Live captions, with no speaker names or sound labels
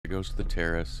goes to the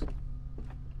terrace.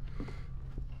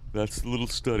 That's the little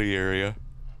study area.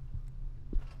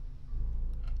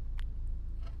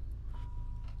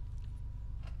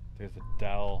 There's a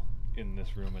dowel in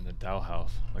this room in the dowel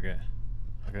house. Look at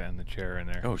it in the chair in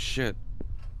there. Oh shit.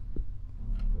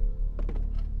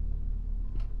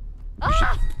 We should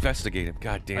investigate him.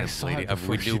 God damn, lady.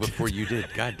 We knew before you did.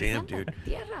 God damn, dude.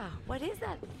 Tierra, what is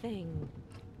that thing?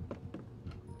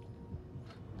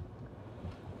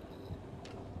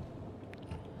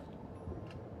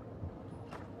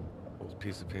 Old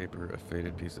piece of paper, a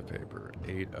faded piece of paper.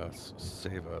 Aid us,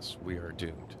 save us, we are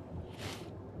doomed.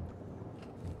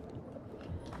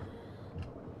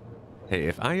 Hey,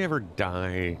 if I ever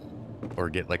die or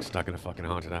get like stuck in a fucking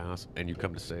haunted house and you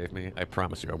come to save me, I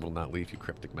promise you I will not leave you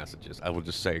cryptic messages. I will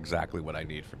just say exactly what I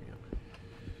need from you.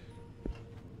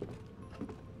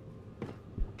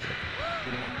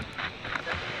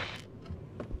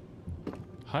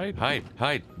 Hide. Hide,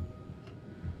 hide.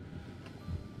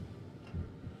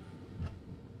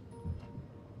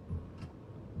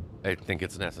 I think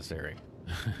it's necessary.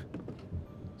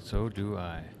 So do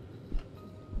I.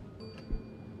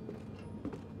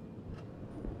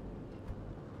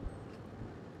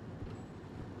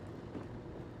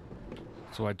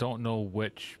 So I don't know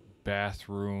which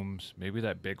bathrooms, maybe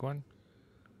that big one?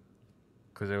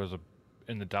 Because there was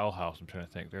in the doll house, I'm trying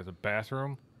to think. There's a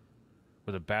bathroom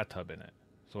with a bathtub in it.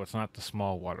 So it's not the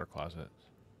small water closet.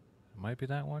 It might be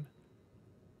that one.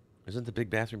 Isn't the big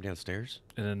bathroom downstairs?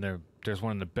 And then there's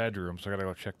one in the bedroom, so I gotta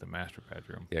go check the master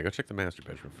bedroom. Yeah, go check the master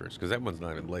bedroom first, because that one's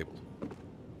not even labeled.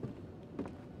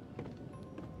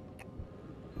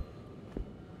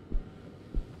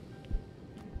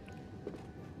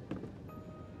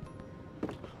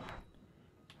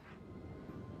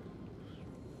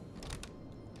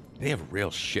 They have real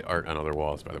shit art on other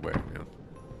walls, by the way, man.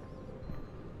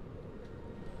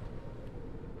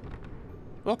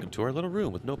 Welcome to our little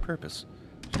room with no purpose.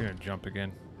 She's gonna jump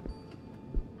again.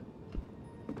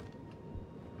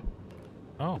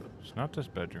 Oh, it's not this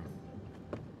bedroom.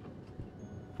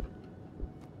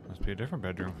 Must be a different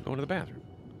bedroom. Go into the bathroom.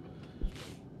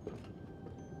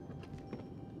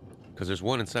 Because there's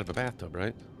one inside of a bathtub,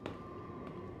 right?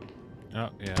 Oh,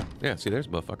 yeah. Yeah, see, there's a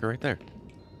motherfucker right there.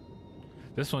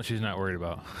 This one she's not worried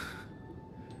about.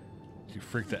 She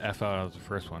freaked the F out of the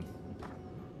first one.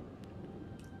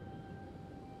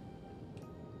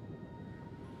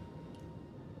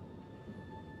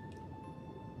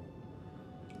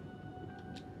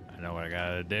 I know what I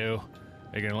gotta do.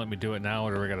 Are you gonna let me do it now,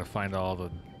 or do we gotta find all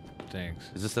the things?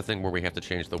 Is this the thing where we have to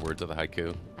change the words of the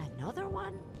haiku? Another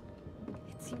one?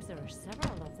 It seems there are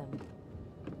several of them.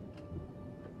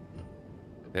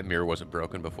 That mirror wasn't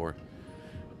broken before.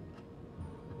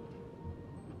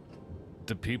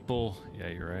 The people, yeah,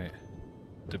 you're right.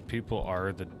 The people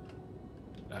are the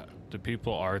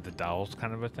dolls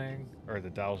kind of a thing, or the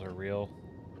dolls are real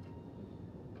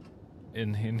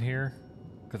in here,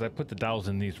 because I put the dolls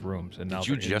in these rooms, and now Did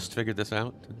you just figure this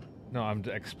out? No, I'm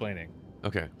explaining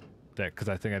Okay. that because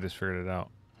I think I just figured it out.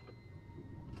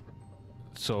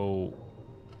 So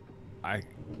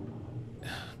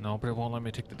no, but it won't let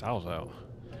me take the dolls out.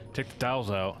 Take the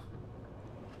dolls out.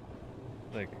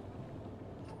 Like,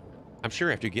 I'm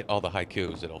sure after you get all the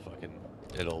haikus, it'll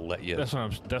let you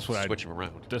switch them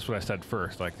around. That's what I said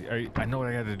first. Like, I know what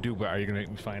I got to do, but are you gonna make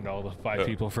me find all the 5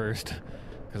 people first?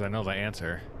 Because I know the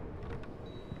answer.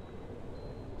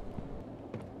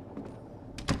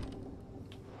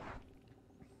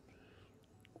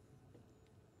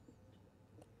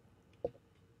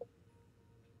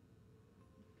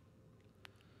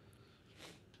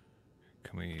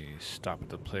 Can we stop at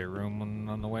the playroom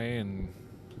on the way and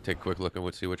take a quick look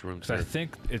and see which room's there? I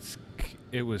think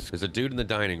it was. There's a dude in the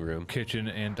dining room. Kitchen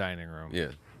and dining room. Yeah.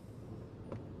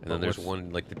 And then there's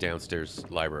one like the downstairs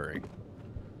library.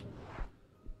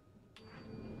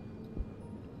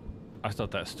 I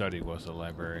thought that study was the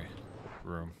library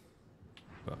room.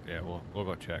 But yeah, we'll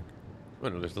go check. Oh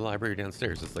no, there's the library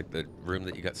downstairs. It's like the room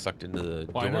that you got sucked into the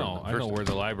door. I know where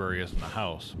the library is in the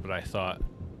house, but I thought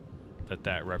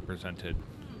that represented.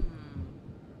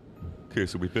 Okay,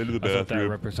 so we've been to the I bathroom. thought that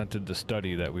represented the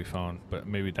study that we found, but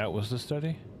maybe that was the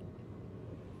study?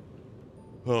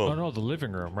 Oh no, the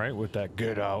living room, right? With that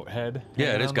get out head.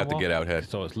 Yeah, it has got the get out head.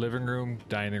 So it's living room,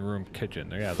 dining room,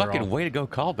 kitchen. Yeah, fucking way to go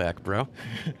callback, bro.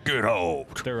 Get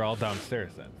out. They're all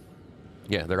downstairs then.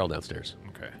 Yeah, they're all downstairs.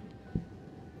 Okay.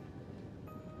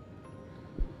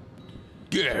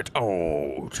 Get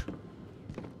out.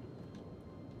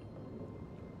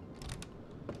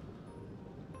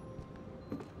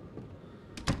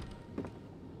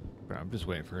 I'm just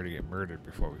waiting for her to get murdered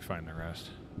before we find the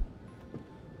rest.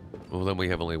 Well, then we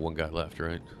have only one guy left,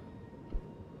 right?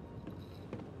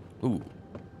 Ooh.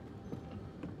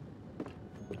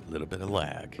 A little bit of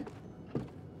lag.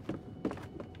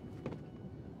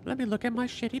 Let me look at my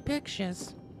shitty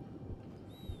pictures.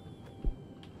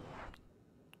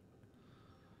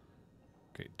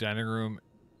 Okay, dining room,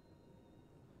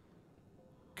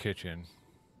 kitchen.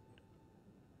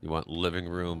 You want living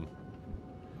room?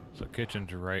 So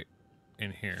kitchen's right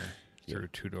in here Yeah. through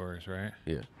 2 doors, right?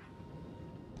 Yeah.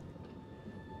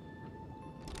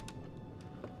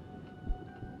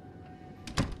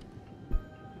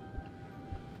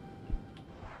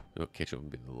 Oh, kitchen would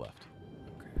be to the left.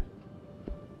 Okay.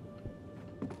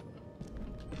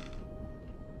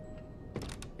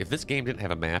 If this game didn't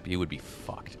have a map, you would be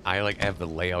fucked. I like have the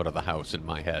layout of the house in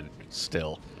my head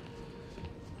still.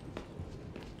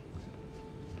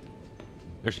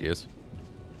 There she is.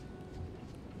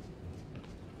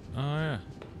 Oh yeah.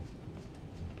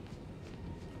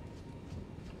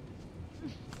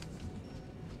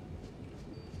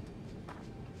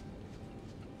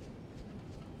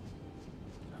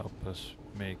 Help us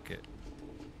make it.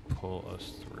 Pull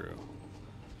us through.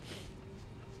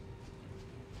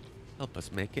 Help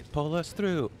us make it, pull us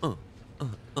through.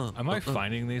 Am I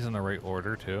finding these in the right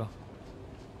order too?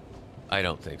 I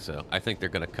don't think so. I think they're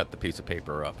going to cut the piece of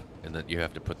paper up, and then you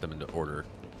have to put them into order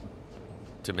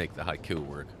to make the haiku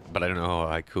work. But I don't know how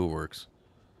haiku works.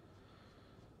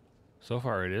 So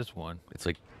far it is 1. It's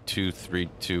like 2, 3,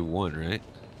 2, 1, right?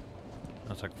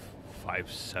 That's like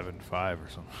 5, 7, 5 or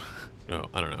something. No,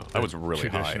 I don't know. That was really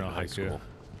high in Traditional high haiku. school.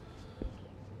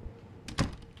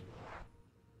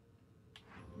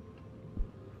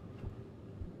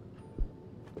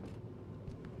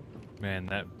 Man,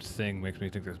 that thing makes me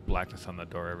think there's blackness on the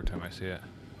door every time I see it.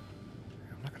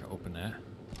 I'm not gonna open that.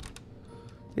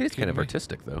 It is kind Kidding of me?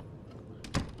 artistic, though.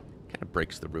 Kind of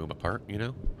breaks the room apart, you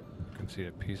know? You can see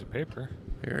a piece of paper.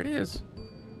 Here it is.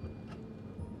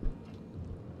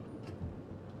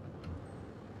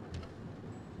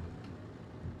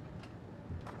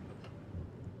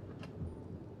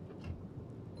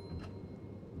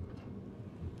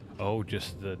 Oh,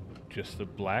 just the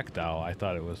black dowel. I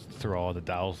thought it was throw all the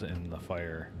dowels in the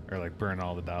fire or like burn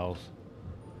all the dowels.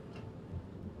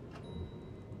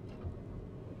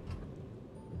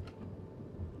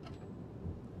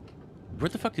 Where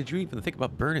the fuck did you even think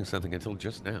about burning something until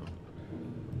just now?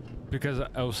 Because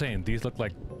I was saying these look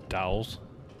like dowels,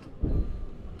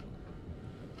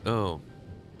 Oh.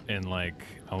 and like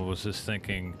I was just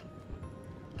thinking,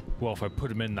 well, if I put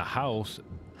them in the house,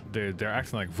 they're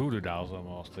acting like voodoo dolls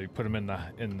almost. They put them in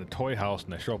the toy house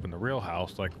and they show up in the real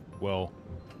house. Like, well,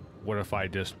 what if I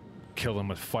just kill them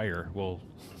with fire? Well,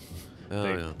 Oh,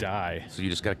 they yeah. die. So you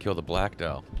just gotta kill the black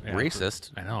doll. Yeah,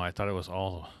 Racist. I know. I thought it was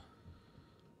all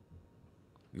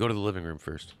Go to the living room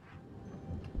first.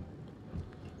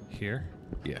 here.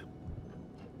 Yeah.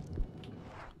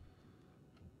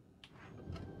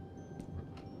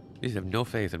 You just have no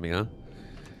faith in me, huh?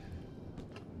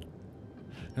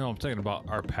 No, I'm thinking about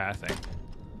our pathing.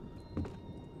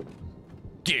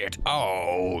 Get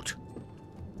out!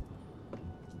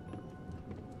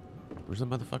 Where's the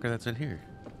motherfucker that's in here?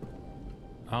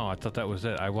 Oh, I thought that was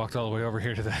it. I walked all the way over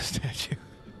here to that statue.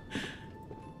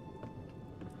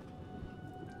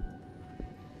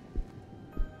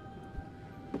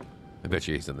 I bet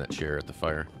you he's in that chair at the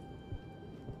fire.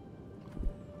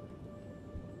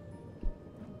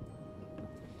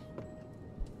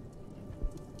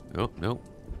 Oh, no.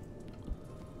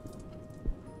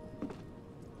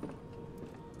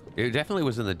 It definitely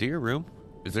was in the deer room.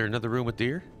 Is there another room with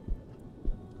deer?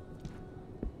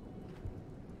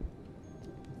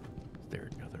 Is there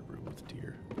another room with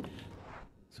deer?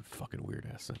 It's a fucking weird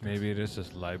ass sentence. Maybe it is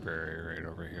this library right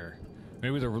over here.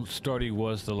 Maybe the study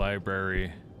was the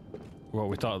library. Well,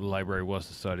 we thought the library was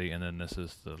the study, and then this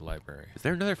is the library. Is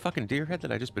there another fucking deer head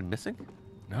that I just been missing?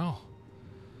 No.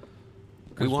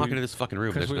 We walk into this fucking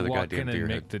room. Because There's we another walk goddamn in deer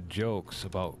and head. make the jokes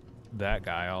about that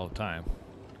guy all the time.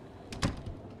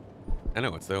 I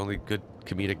know, it's the only good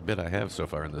comedic bit I have so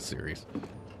far in this series.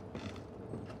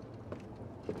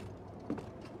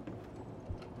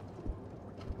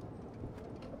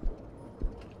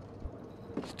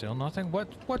 Still nothing?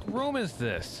 What room is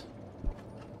this?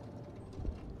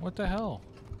 What the hell?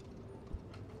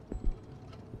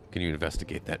 Can you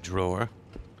investigate that drawer?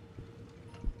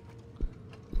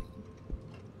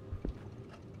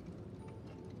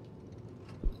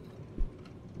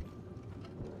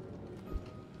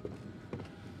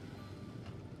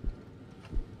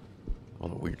 All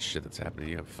the weird shit that's happening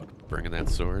to you. I'm fucking bringing that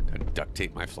sword. I duct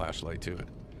tape my flashlight to it.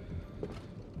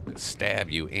 I'm gonna stab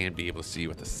you and be able to see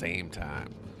you at the same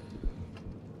time.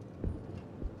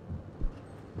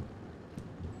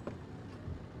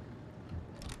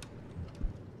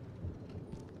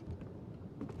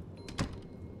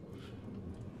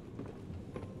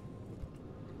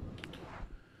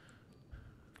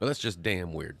 Well, that's just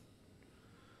damn weird.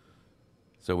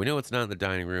 So we know it's not in the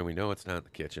dining room. We know it's not in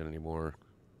the kitchen anymore.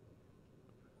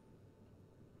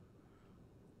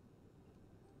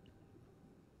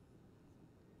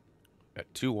 Got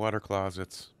 2 water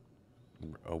closets.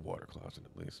 A water closet,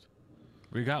 at least.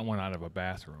 We got one out of a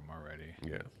bathroom already.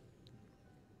 Yeah.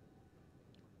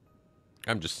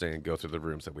 I'm just saying go through the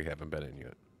rooms that we haven't been in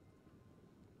yet.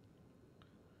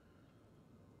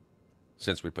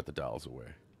 Since we put the dolls away.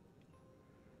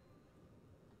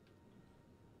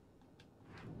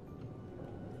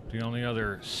 The only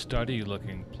other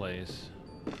study-looking place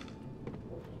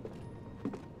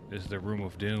is the Room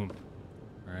of Doom,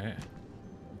 right?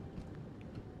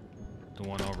 The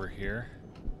one over here.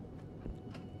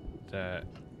 That...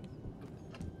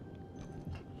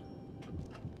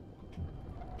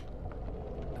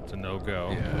 It's a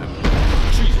no-go.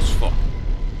 Yeah. Jesus fuck.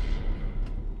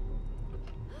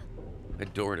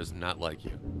 That door does not like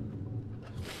you.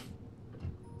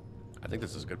 I think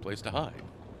this is a good place to hide.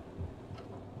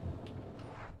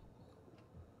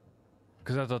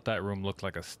 Because I thought that room looked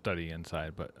like a study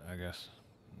inside, but I guess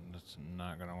that's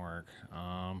not gonna work.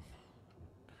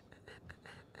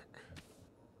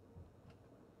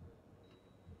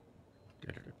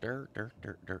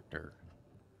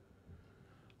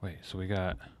 Wait, so we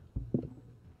got...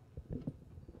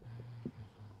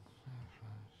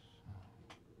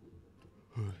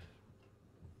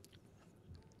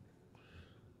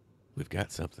 We've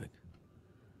got something.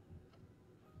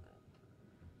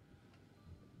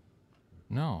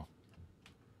 No.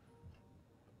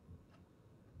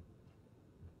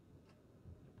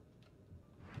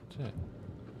 That's it.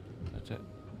 That's it.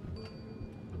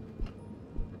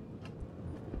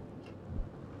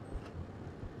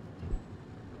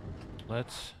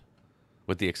 Let's...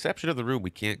 With the exception of the room we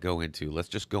can't go into, let's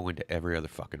just go into every other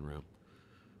fucking room.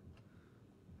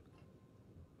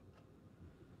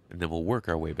 And then we'll work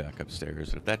our way back upstairs.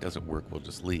 And if that doesn't work, we'll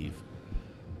just leave.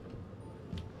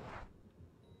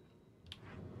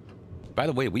 By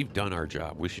the way, we've done our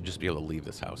job. We should just be able to leave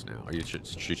this house now. Are you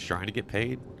trying to get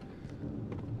paid?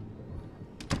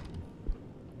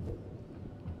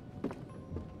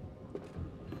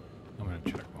 I'm gonna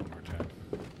check one more time.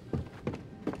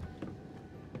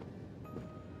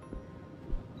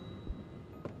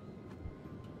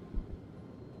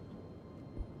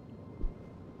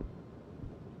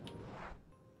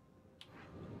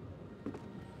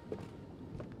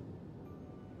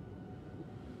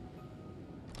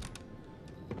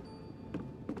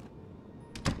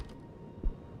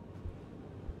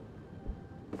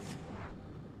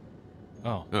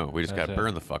 Oh. Oh, we just that's gotta it.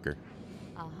 burn the fucker.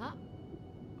 Uh-huh.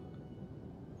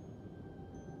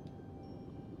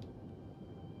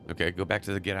 Okay, go back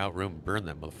to the get out room and burn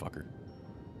that motherfucker.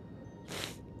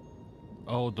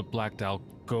 Oh, the black doll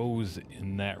goes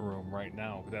in that room right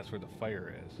now. That's where the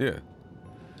fire is. Yeah.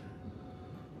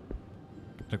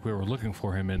 Like we were looking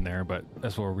for him in there, but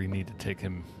that's where we need to take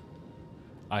him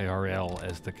IRL,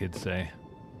 as the kids say.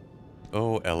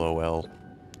 Oh, LOL.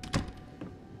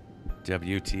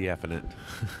 WTF-ing it.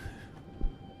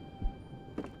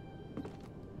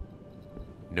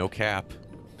 No cap.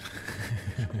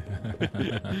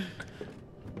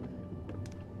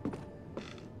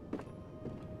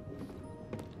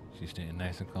 She's staying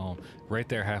nice and calm. Right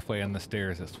there, halfway on the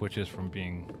stairs, it switches from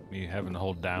being me having to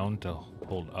hold down to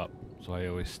hold up. So I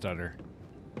always stutter.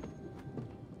 Is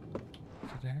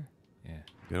it there? Yeah.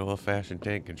 Good old-fashioned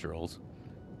tank controls.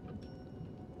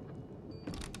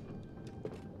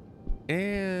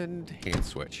 And hand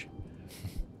switch.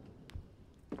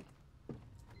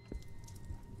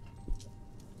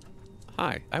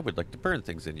 Hi, I would like to burn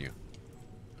things in you.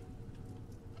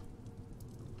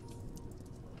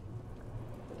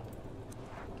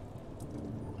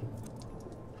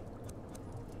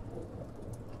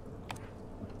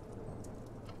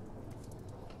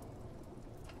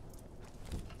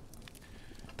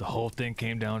 The whole thing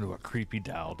came down to a creepy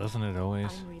doll, doesn't it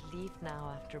always? I'm relieved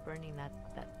now after burning that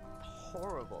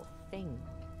horrible thing.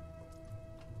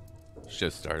 Should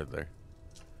have started there.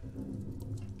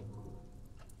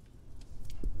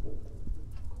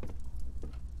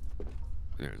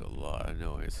 There's a lot of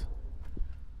noise.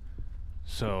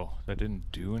 So, that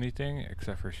didn't do anything,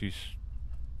 except for she's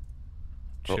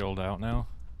Oh. chilled out now?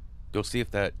 Go see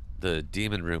if the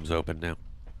demon room's open now.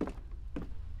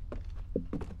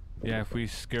 Yeah, if we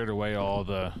scared away all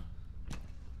the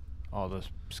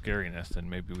scariness, then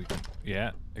maybe we can...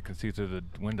 Yeah, it can see through the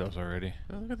windows already.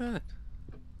 Oh, look at that.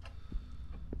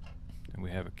 And we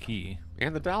have a key.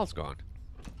 And the doll's gone.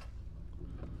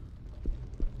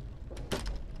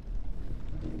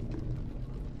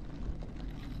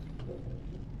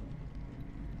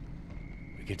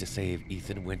 We get to save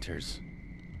Ethan Winters.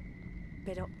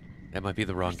 Pero That might be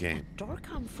the wrong where's game. that door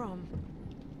come from?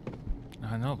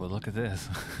 I know, but look at this.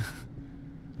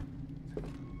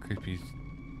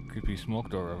 creepy smoke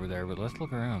door over there, but let's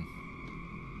look around.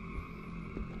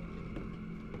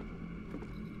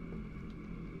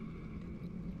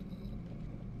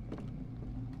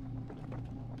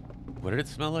 What did it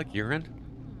smell like? Urine?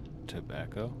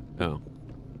 Tobacco? Oh.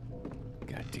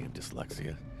 Goddamn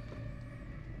dyslexia.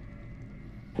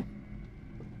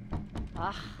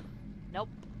 Ah, nope.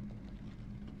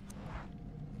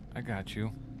 I got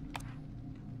you.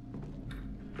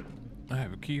 I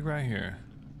have a key right here.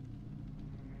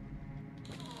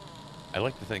 I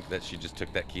like to think that she just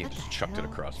took that key and What just the chucked it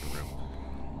hell? across the room.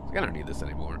 Like, I don't need this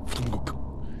anymore.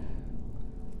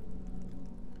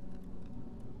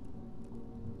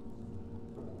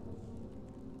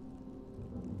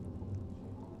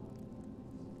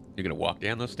 You gonna walk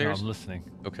down those No, stairs? I'm listening.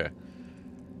 Okay.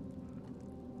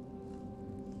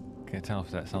 Can't tell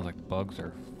if that sounds like bugs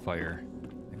or fire.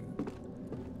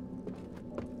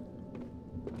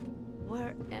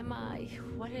 Where am I?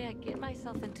 What did I get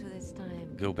myself into this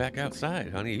time? Go back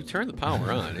outside, honey. You turn the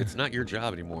power on. It's not your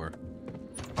job anymore.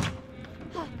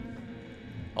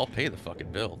 I'll pay the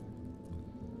fucking bill.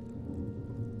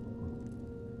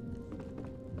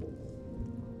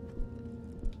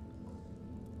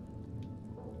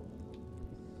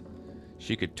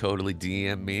 She could totally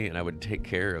DM me and I would take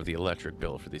care of the electric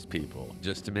bill for these people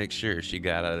just to make sure she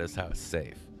got out of this house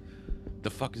safe. The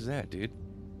fuck is that, dude?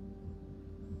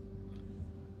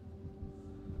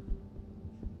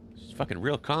 She's fucking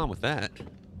real calm with that.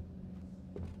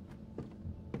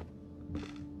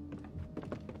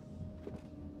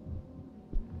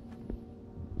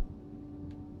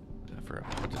 For a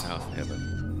haunted house, they have a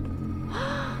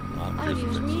lot of Ay,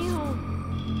 Dios crucifixes. mío.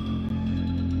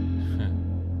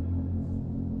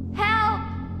 Help!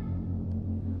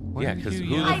 What Yeah, did because you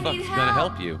who yell? the I fuck's need gonna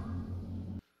help help. you?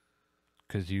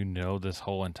 Because you know this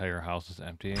whole entire house is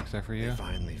empty except for They you?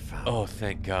 finally found Oh, me.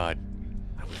 thank God.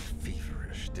 I was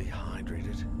feverish,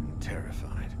 dehydrated, and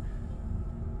terrified.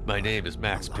 My name is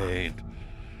Max Alive. Payne.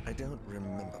 I don't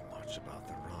remember much about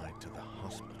the ride to the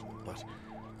hospital, but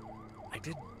I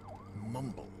did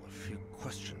mumble a few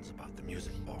questions about the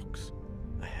music box.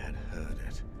 I had heard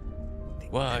it. The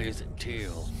Why endless isn't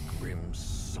Teal? grim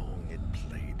song it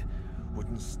played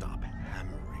wouldn't stop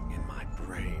hammering in my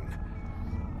brain.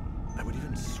 I would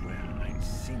even swear I'd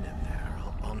seen it there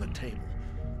on the table,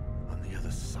 on the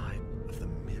other side of the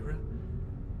mirror.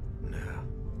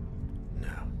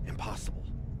 No, impossible.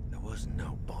 There was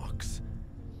no box.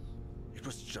 It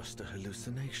was just a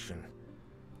hallucination,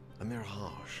 a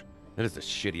mirage. That is the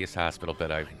shittiest hospital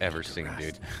bed I've I ever needed to seen, rest.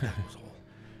 dude. That was all.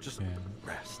 Just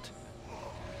rest.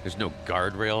 There's no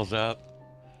guardrails up.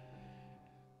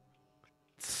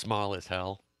 It's small as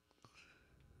hell.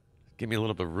 Give me a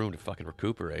little bit of room to fucking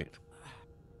recuperate.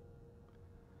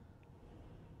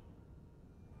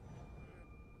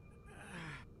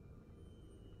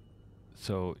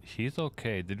 So he's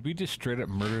okay. Did we just straight up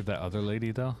murder that other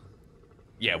lady though?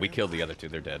 Yeah, we killed the other two.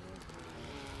 They're dead.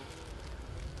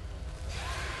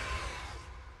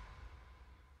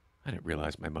 I didn't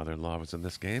realize my mother-in-law was in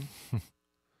this game.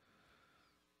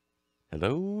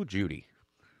 Hello, Judy.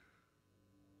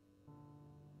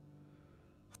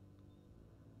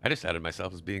 I just added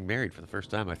myself as being married for the first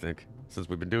time, I think, since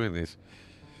we've been doing these.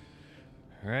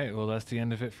 Alright, well that's the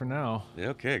end of it for now.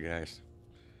 Okay, guys.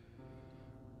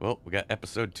 Well, we got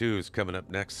episode 2 is coming up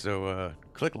next, so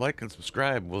click like and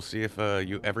subscribe. We'll see if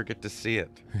you ever get to see it.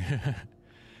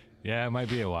 Yeah, it might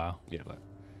be a while. Yeah. But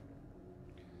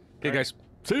Okay, guys.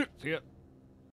 See you. see ya.